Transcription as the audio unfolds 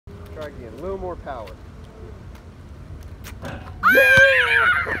Try again. A little more power. Ah! Yeah!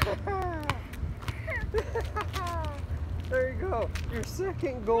 There you go. Your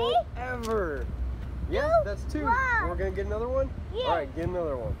second goal ever. Yeah, that's 2. We're gonna get another one? Yeah. Alright, get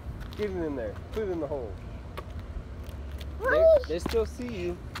another one. Get it in there. Put it in the hole. They still see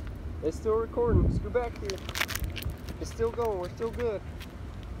you. They're still recording. Scoot back here. It's still going. We're still good.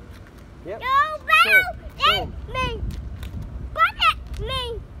 Yep. No, Show me. But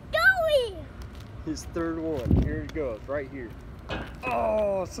me. Go here. His third one. Here it goes. Right here.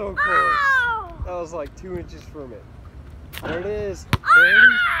 Oh, so close. Oh. That was like 2 inches from it. There it is.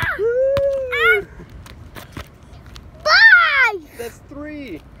 Ah. Woo! 5. That's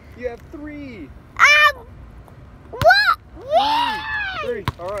 3. You have 3. What? Yeah. 3.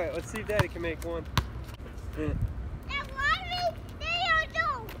 All right, let's see if Daddy can make one.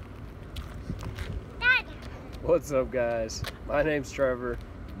 What's up, guys? My name's Trevor.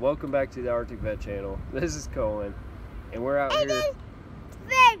 Welcome back to the Arctic Vet channel. This is Cohen, and we're out here.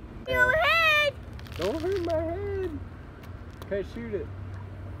 Your head. Don't hurt my head. Okay, shoot it.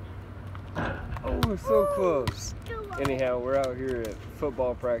 Oh, so close. Anyhow, we're out here at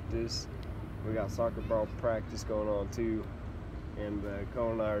football practice. We got soccer ball practice going on too, and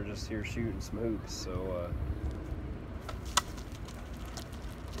Cohen and I are just here shooting some hoops. So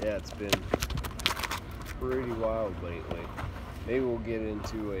yeah, it's been pretty wild lately. Maybe we'll get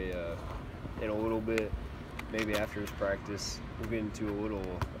into in a little bit, maybe after this practice, we'll get into a little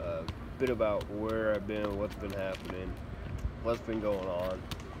bit about where I've been, what's been happening, what's been going on,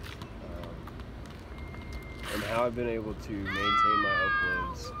 and how I've been able to maintain my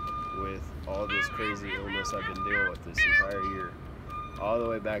uploads with all this crazy illness I've been dealing with this entire year, all the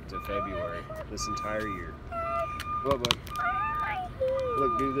way back to February, this entire year. What, bud?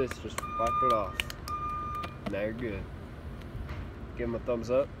 Look, do this, just wipe it off. Now you're good. Give him a thumbs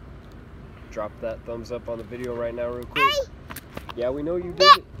up. Drop that thumbs up on the video right now real quick. Yeah, we know you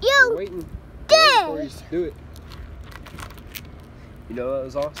did it. We're waiting for you to do it. You know, that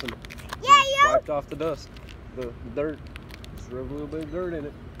was awesome. Yeah, just wiped off the dust, the dirt. Just rubbed a little bit of dirt in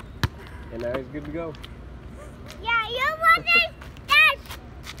it. And now he's good to go. Yeah, you want this?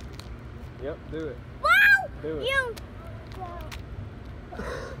 Yep, do it. Wow! Do it. You.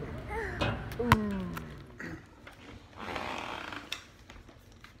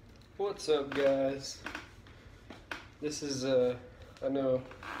 What's up, guys? This is I know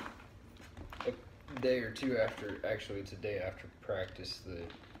a day or two after, actually it's a day after practice, the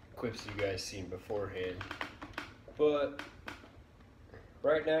clips you guys seen beforehand. But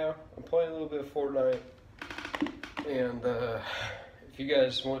right now I'm playing a little bit of Fortnite, and if you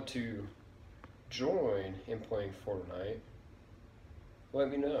guys want to join in playing Fortnite, let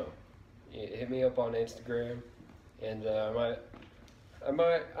me know. Hit me up on Instagram, and I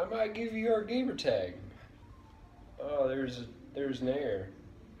might give you our gamer tag. Oh, there's Nair.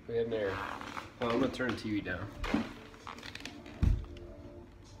 We have Nair. Well, I'm gonna turn the TV down.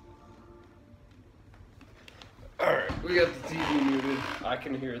 Alright, we got the TV muted. I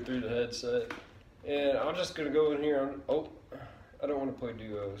can hear it through the headset. And I'm just gonna go in here. I don't want to play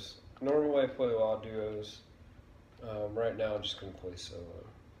duos. Normally I play a lot of duos. Right now I'm just gonna play solo.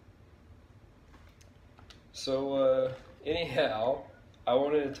 So anyhow, I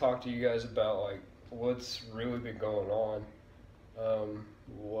wanted to talk to you guys about like what's really been going on.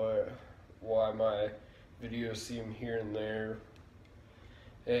 Why my videos seem here and there.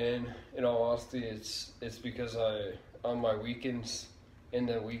 And in all honesty, it's because on my weekends and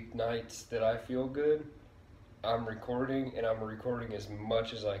the weeknights that I feel good, I'm recording, and I'm recording as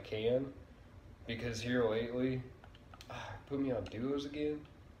much as I can, because here lately, put me on duos again.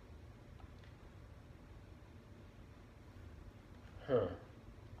 Huh.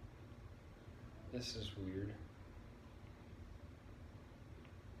 This is weird.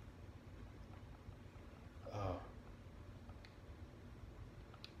 Oh.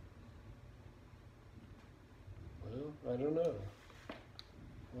 Well, I don't know.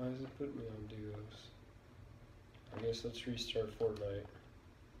 Why is it putting me on duos? I guess let's restart Fortnite.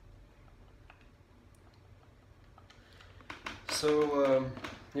 So,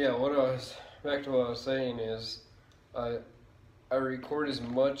 yeah, back to what I was saying is, I record as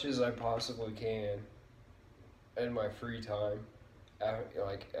much as I possibly can in my free time,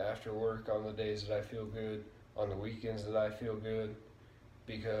 like after work, on the days that I feel good, on the weekends that I feel good,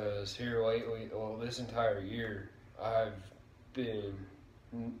 because here lately, well, this entire year, I've been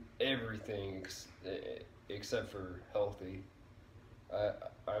everything except for healthy.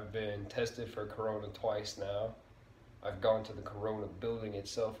 I've been tested for corona twice now. I've gone to the corona building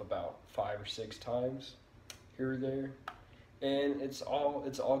itself about 5 or 6 times here or there. and it's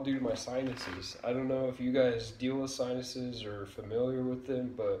all due to my sinuses. I don't know if you guys deal with sinuses or are familiar with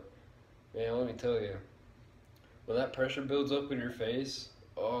them, but man, let me tell you, when that pressure builds up in your face,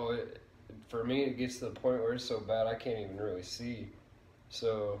 for me it gets to the point where it's so bad I can't even really see.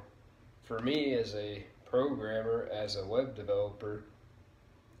 So for me as a programmer, as a web developer,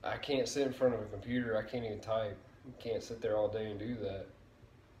 I can't sit in front of a computer. I can't even type. Can't sit there all day and do that.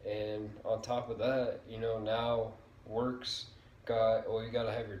 And on top of that, now work's you got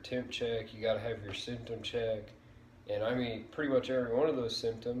to have your temp check, you got to have your symptom check, and I mean pretty much every one of those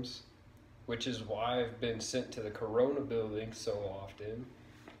symptoms, which is why I've been sent to the Corona building so often,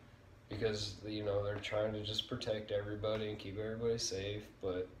 because they're trying to just protect everybody and keep everybody safe.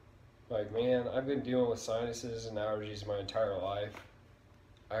 But like, man, I've been dealing with sinuses and allergies my entire life.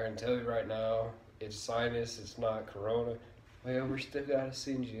 I can tell you right now, it's sinus, it's not Corona. Well, we're still gotta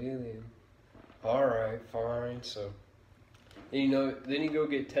send you in. Alright, fine. So, then you go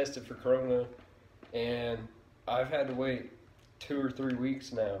get tested for Corona, and I've had to wait 2 or 3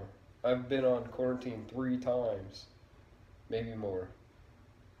 weeks now. I've been on quarantine 3 times, maybe more.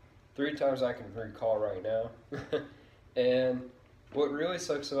 3 times I can recall right now. And what really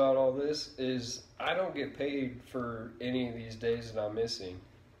sucks about all this is I don't get paid for any of these days that I'm missing.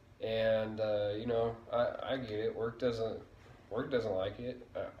 And I get it. Work doesn't like it.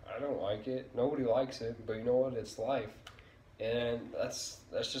 I don't like it. Nobody likes it. But you know what? It's life, and that's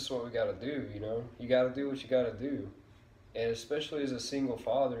just what we gotta do. You gotta do what you gotta do, and especially as a single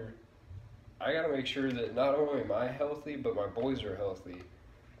father, I gotta make sure that not only am I healthy, but my boys are healthy.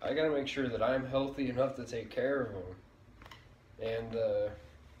 I gotta make sure that I'm healthy enough to take care of them, and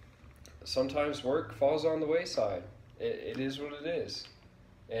sometimes work falls on the wayside. It is what it is.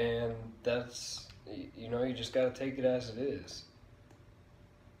 And that's, you just got to take it as it is.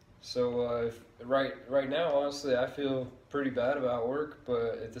 So right now, honestly, I feel pretty bad about work,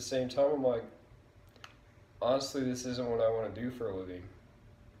 but at the same time, I'm like, honestly, this isn't what I want to do for a living.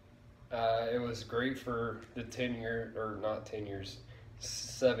 It was great for the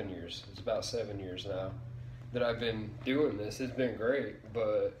 7 years. It's about 7 years now that I've been doing this. It's been great,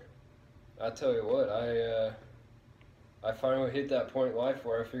 but I tell you what, I finally hit that point in life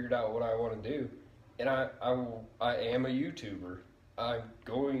where I figured out what I want to do, and I am a YouTuber. I'm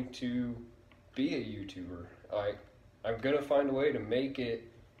going to be a YouTuber. I'm gonna find a way to make it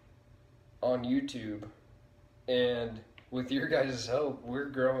on YouTube, and with your guys' help, we're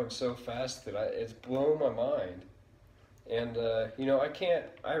growing so fast that it's blown my mind. And I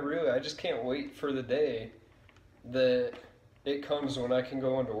just can't wait for the day that it comes when I can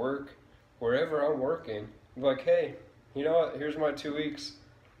go into work wherever I'm working. I'm like, hey, you know what, here's my 2 weeks,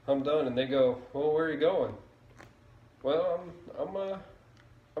 I'm done. And they go, well, where are you going? Well, I'm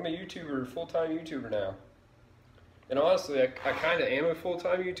a YouTuber, full-time YouTuber now. And honestly, I kind of am a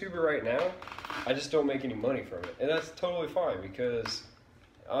full-time YouTuber right now. I just don't make any money from it. And that's totally fine, because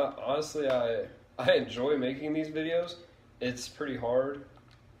honestly, I enjoy making these videos. It's pretty hard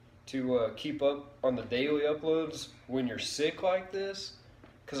to keep up on the daily uploads when you're sick like this,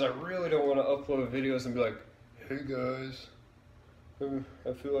 because I really don't want to upload videos and be like, hey guys,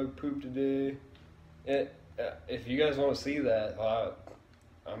 I feel like poop today. And if you guys want to see that,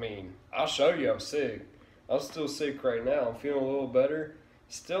 I'll show you I'm sick. I'm still sick right now. I'm feeling a little better.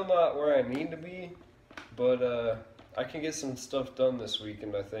 Still not where I need to be, but I can get some stuff done this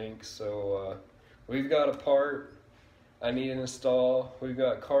weekend, I think. So we've got a part I need to install. We've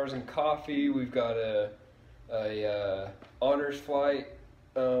got Cars and Coffee. We've got a honors flight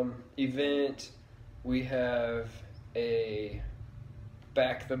event. We have a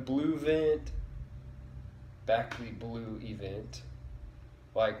Back the Blue event.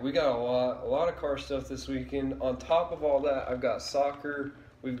 Like, we got a lot of car stuff this weekend. On top of all that, I've got soccer,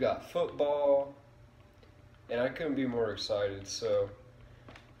 we've got football, and I couldn't be more excited. So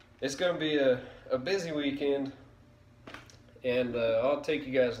it's going to be a busy weekend, and I'll take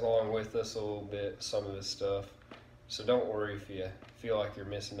you guys along with us a little bit, some of this stuff. So don't worry if you feel like you're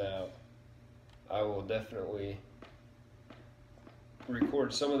missing out. I will definitely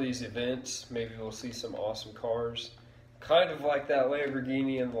record some of these events. Maybe we'll see some awesome cars. Kind of like that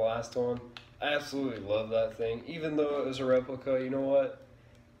Lamborghini in the last one. I absolutely love that thing. Even though it was a replica, you know what?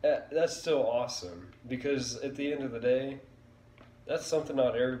 That's still awesome. Because at the end of the day, that's something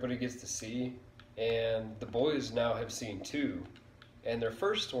not everybody gets to see. And the boys now have seen 2. And their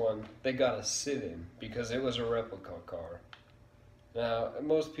first one, they got to sit in because it was a replica car. Now,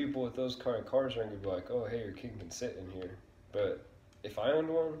 most people with those kind of cars are going to be like, oh, hey, your kid can sit in here. But if I owned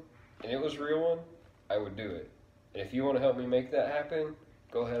one and it was a real one, I would do it. And if you want to help me make that happen,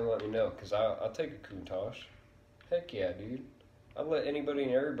 go ahead and let me know, because I'll take a Countach. Heck yeah, dude. I'd let anybody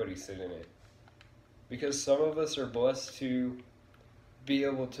and everybody sit in it. Because some of us are blessed to be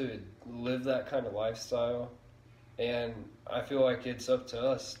able to live that kind of lifestyle. And I feel like it's up to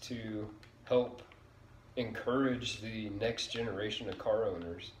us to help encourage the next generation of car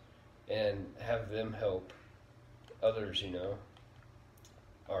owners and have them help others, you know.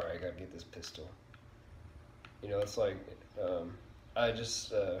 Alright, I gotta get this pistol. You know, it's like, I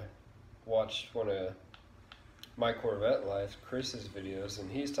just watched one of my Corvette life, Chris's videos, and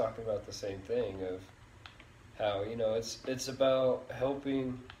he's talking about the same thing of how, you know, it's about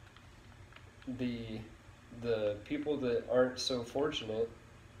helping the people that aren't so fortunate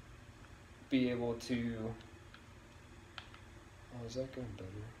be able to. Oh, is that going better?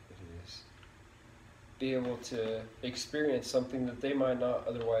 It is. Be able to experience something that they might not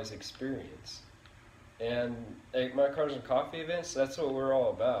otherwise experience. And at my Cars and Coffee events, that's what we're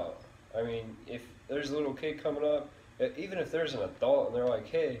all about. I mean, if there's a little kid coming up, even if there's an adult and they're like,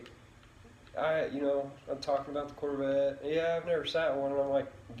 hey, I'm talking about the Corvette. Yeah, I've never sat in one. And I'm like,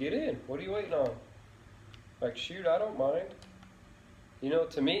 get in. What are you waiting on? Like, shoot, I don't mind. You know,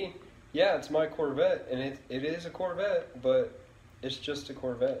 to me, yeah, it's my Corvette, and it is a Corvette, but it's just a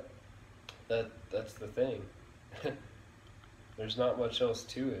Corvette. That's the thing. There's not much else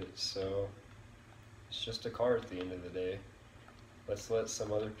to it, so it's just a car at the end of the day. Let's let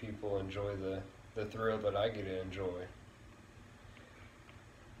some other people enjoy the thrill that I get to enjoy.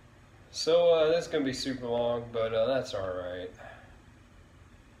 So this is going to be super long, but that's alright.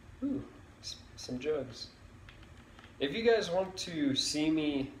 Ooh, some jugs. If you guys want to see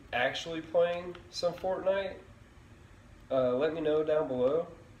me actually playing some Fortnite, let me know down below,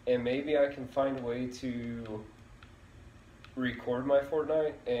 and maybe I can find a way to record my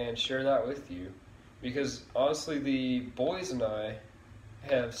Fortnite and share that with you. Because honestly, the boys and I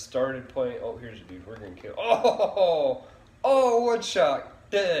have started playing. Oh, here's a dude. We're gonna kill. Oh, one shot,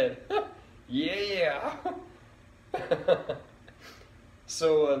 dead. Yeah.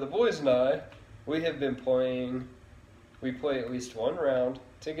 So the boys and I, we have been playing. We play at least one round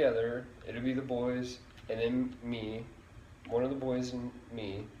together. It'll be the boys and then me, one of the boys and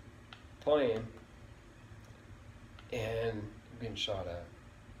me, playing, and getting shot at.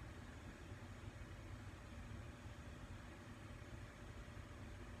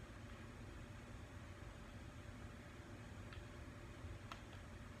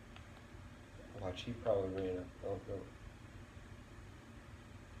 Watch, he probably ran up. Oh, no.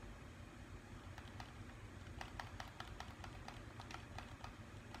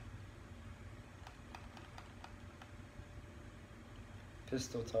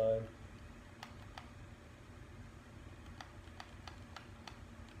 Pistol time.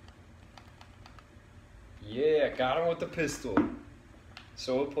 Yeah, got him with the pistol.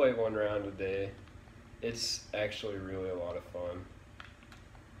 So we'll play one round a day. It's actually really a lot of fun.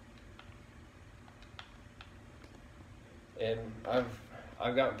 And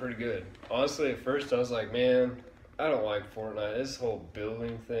I've gotten pretty good. Honestly, at first I was like, man, I don't like Fortnite. This whole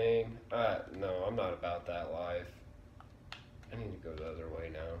building thing. No, I'm not about that life. I need to go the other way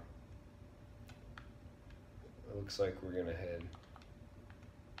now. It looks like we're gonna head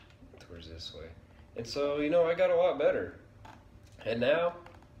towards this way. And so, you know, I got a lot better. And now,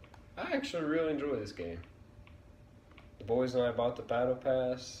 I actually really enjoy this game. The boys and I bought the Battle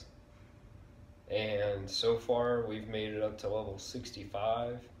Pass. And so far, we've made it up to level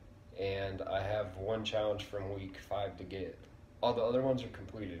 65. And I have one challenge from week 5 to get. All the other ones are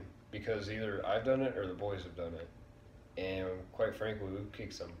completed. Because either I've done it or the boys have done it. And quite frankly, we've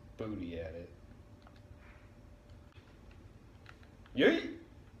kicked some booty at it. Yeet!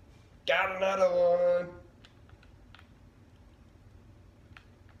 Got another one!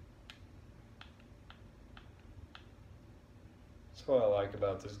 That's what I like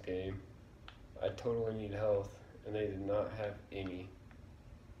about this game. I totally need health, and they did not have any.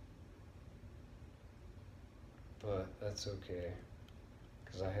 But that's okay,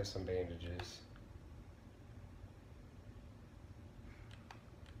 because I have some bandages.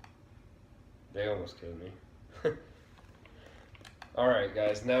 They almost killed me. Alright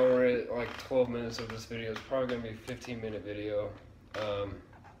guys, now we're at like 12 minutes of this video. It's probably going to be a 15-minute video.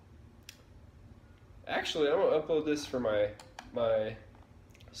 Actually, I'm going to upload this for my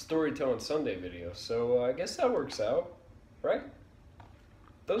Storytelling Sunday video. So I guess that works out, right?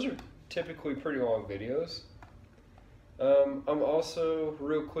 Those are typically pretty long videos. I'm also,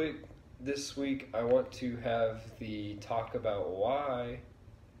 real quick, this week I want to have the talk about why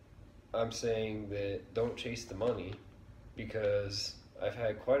I'm saying that don't chase the money, because I've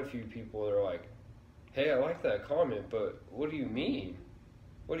had quite a few people that are like, hey, I like that comment, but what do you mean?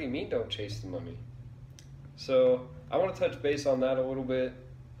 What do you mean don't chase the money? So I want to touch base on that a little bit.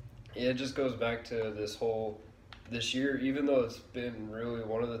 It just goes back to this year, even though it's been really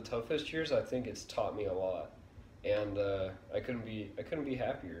one of the toughest years, I think it's taught me a lot. And I couldn't be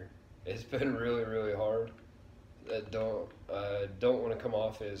happier. It's been really, really hard. Don't want to come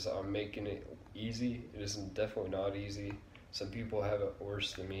off as I'm making it easy. It is definitely not easy. Some people have it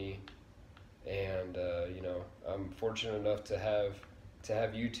worse than me, and I'm fortunate enough to have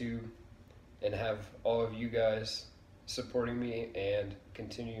YouTube and have all of you guys supporting me and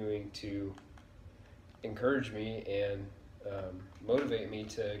continuing to encourage me and motivate me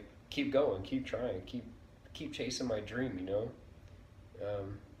to keep going, keep trying, keep chasing my dream.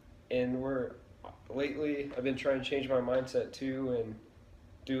 And lately I've been trying to change my mindset too and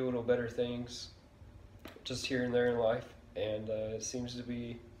do a little better things just here and there in life, and it seems to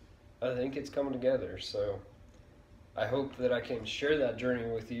be, I think it's coming together. So I hope that I can share that journey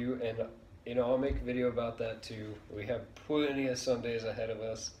with you, and I'll make a video about that too. We have plenty of Sundays ahead of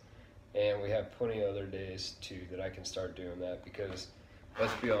us, and we have plenty of other days too that I can start doing that, because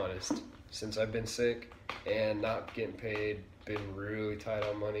let's be honest, since I've been sick and not getting paid, been really tight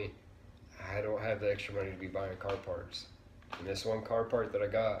on money, I don't have the extra money to be buying car parts. And this one car part that I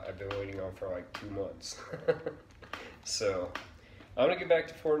got, I've been waiting on for like 2 months. So I'm gonna get back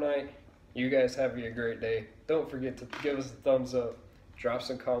to Fortnite. You guys have a great day. Don't forget to give us a thumbs up. Drop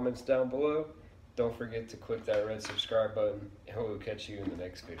some comments down below. Don't forget to click that red subscribe button, and we'll catch you in the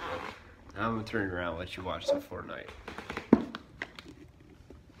next video. I'm gonna turn around and let you watch some Fortnite.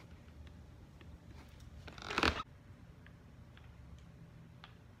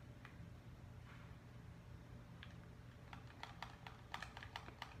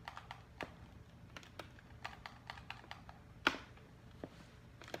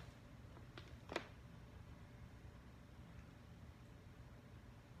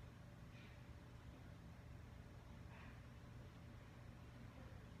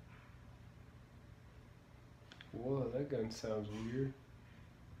 Whoa, that gun sounds weird.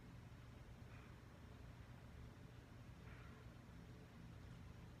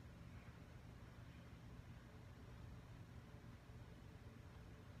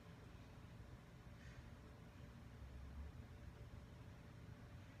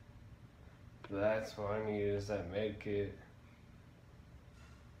 That's what I need, is that med kit.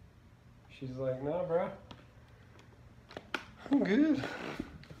 She's like, nah, bro, I'm good.